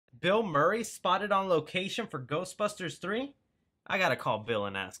Bill Murray spotted on location for Ghostbusters 3? I gotta call Bill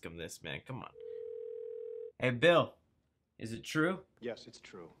and ask him this, man. Come on. Hey, Bill. Is it true? Yes, it's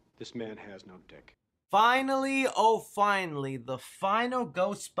true. This man has no dick. Finally, oh finally, the final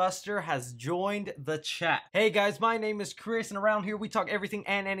Ghostbuster has joined the chat. Hey guys, my name is Chris, and around here we talk everything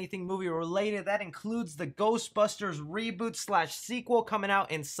and anything movie related. That includes the Ghostbusters reboot / sequel coming out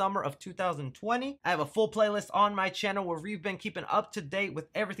in summer of 2020. I have a full playlist on my channel where we've been keeping up to date with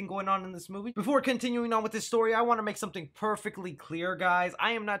everything going on in this movie. Before continuing on with this story, I want to make something perfectly clear, guys.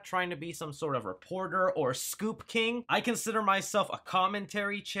 I am not trying to be some sort of reporter or scoop king. I consider myself a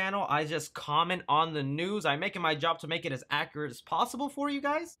commentary channel. I just comment on the news. I'm making my job to make it as accurate as possible for you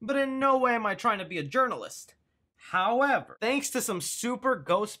guys, but in no way am I trying to be a journalist. However, thanks to some super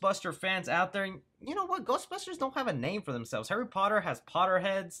Ghostbuster fans out there, you know what? Ghostbusters don't have a name for themselves. Harry Potter has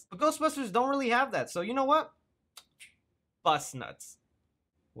Potterheads, but Ghostbusters don't really have that. So you know what? Bust nuts.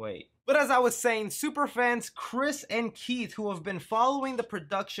 Wait. But as I was saying, super fans Chris and Keith, who have been following the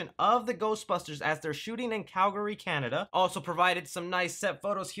production of the Ghostbusters as they're shooting in Calgary, Canada, also provided some nice set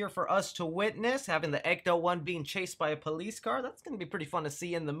photos here for us to witness, having the Ecto-1 being chased by a police car. That's going to be pretty fun to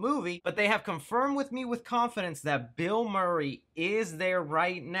see in the movie. But they have confirmed with me with confidence that Bill Murray is there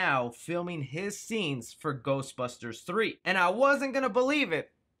right now filming his scenes for Ghostbusters 3. And I wasn't going to believe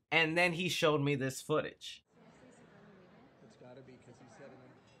it, and then he showed me this footage.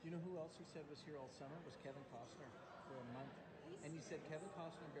 You know who else he said was here all summer? Was Kevin Costner for a month. And he said Kevin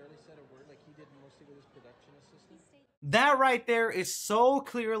Costner barely said a word, like he did mostly with his production assistant. That right there is so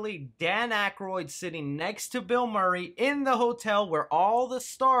clearly Dan Aykroyd sitting next to Bill Murray in the hotel where all the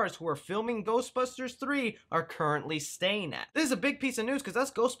stars who are filming Ghostbusters 3 are currently staying at. This is a big piece of news because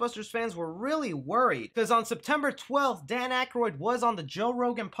us Ghostbusters fans were really worried, because on September 12th, Dan Aykroyd was on the Joe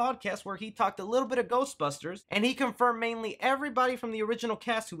Rogan podcast where he talked a little bit of Ghostbusters, and he confirmed mainly everybody from the original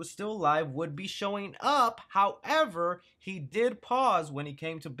cast who was still alive would be showing up. However, he did pause when he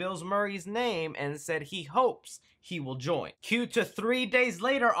came to Bill Murray's name and said he hopes he will join. Cue to 3 days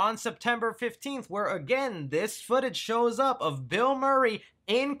later on September 15th, where again this footage shows up of Bill Murray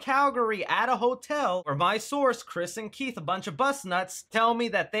in Calgary at a hotel where my source, Chris and Keith, a bunch of bus nuts, tell me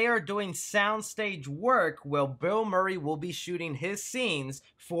that they are doing soundstage work while Bill Murray will be shooting his scenes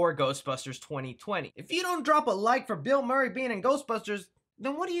for Ghostbusters 2020. If you don't drop a like for Bill Murray being in Ghostbusters,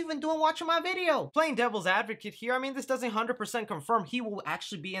 then what are you even doing watching my video? Playing devil's advocate here, I mean, this doesn't 100% confirm he will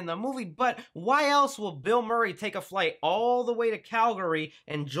actually be in the movie, but why else will Bill Murray take a flight all the way to Calgary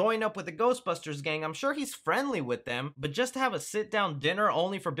and join up with the Ghostbusters gang? I'm sure he's friendly with them, but just to have a sit-down dinner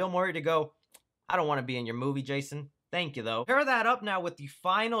only for Bill Murray to go, I don't want to be in your movie, Jason. Thank you, though. Pair that up now with the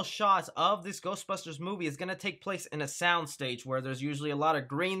final shots of this Ghostbusters movie is going to take place in a soundstage where there's usually a lot of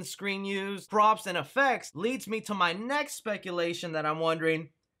green screen use, props, and effects. Leads me to my next speculation that I'm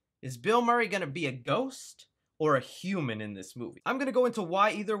wondering, is Bill Murray going to be a ghost or a human in this movie? I'm gonna go into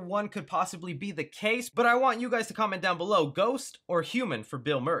why either one could possibly be the case, but I want you guys to comment down below, ghost or human for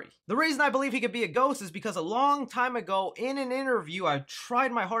Bill Murray. The reason I believe he could be a ghost is because a long time ago in an interview, I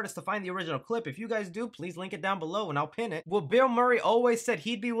tried my hardest to find the original clip. If you guys do, please link it down below and I'll pin it. Well, Bill Murray always said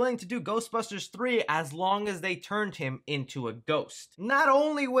he'd be willing to do Ghostbusters 3 as long as they turned him into a ghost. Not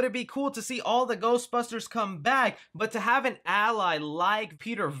only would it be cool to see all the Ghostbusters come back, but to have an ally like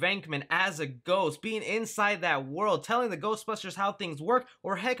Peter Venkman as a ghost, being inside that world, telling the Ghostbusters how things work,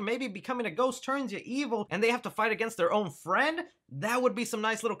 or heck, maybe becoming a ghost turns you evil and they have to fight against their own friend. That would be some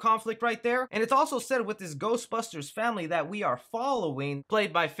nice little conflict right there. And it's also said with this Ghostbusters family that we are following,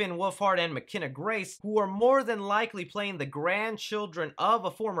 played by Finn Wolfhard and McKenna Grace, who are more than likely playing the grandchildren of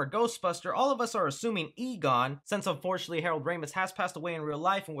a former Ghostbuster. All of us are assuming Egon, since unfortunately Harold Ramis has passed away in real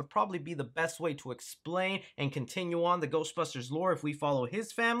life, and would probably be the best way to explain and continue on the Ghostbusters lore if we follow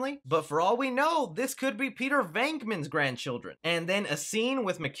his family. But for all we know, this could be Peter Venkman's grandchildren. And then a scene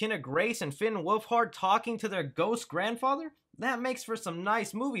with McKenna Grace and Finn Wolfhard talking to their ghost grandfather? That makes for some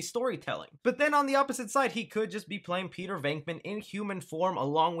nice movie storytelling. But then on the opposite side, he could just be playing Peter Venkman in human form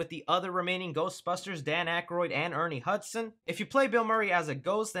along with the other remaining Ghostbusters, Dan Aykroyd and Ernie Hudson. If you play Bill Murray as a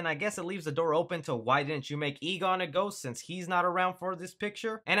ghost, then I guess it leaves the door open to why didn't you make Egon a ghost since he's not around for this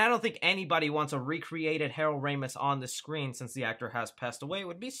picture? And I don't think anybody wants a recreated Harold Ramis on the screen since the actor has passed away. It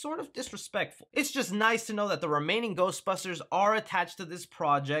would be sort of disrespectful. It's just nice to know that the remaining Ghostbusters are attached to this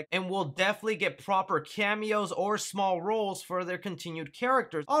project and will definitely get proper cameos or small roles for their continued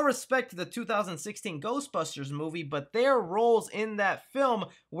characters. All respect to the 2016 Ghostbusters movie, but their roles in that film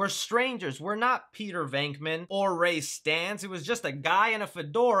were strangers. Were not Peter Venkman or Ray Stantz. It was just a guy in a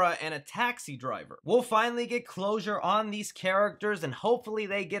fedora and a taxi driver. We'll finally get closure on these characters, and hopefully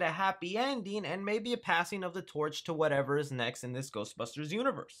they get a happy ending and maybe a passing of the torch to whatever is next in this Ghostbusters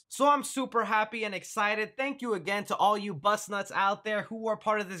universe. So I'm super happy and excited. Thank you again to all you bus nuts out there who are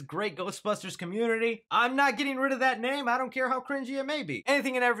part of this great Ghostbusters community. I'm not getting rid of that name. I don't care how cringy it may be.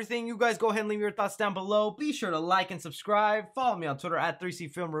 Anything and everything, you guys go ahead and leave your thoughts down below. Be sure to like and subscribe. Follow me on Twitter at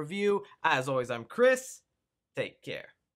 3CFilmReview. As always, I'm Chris. Take care.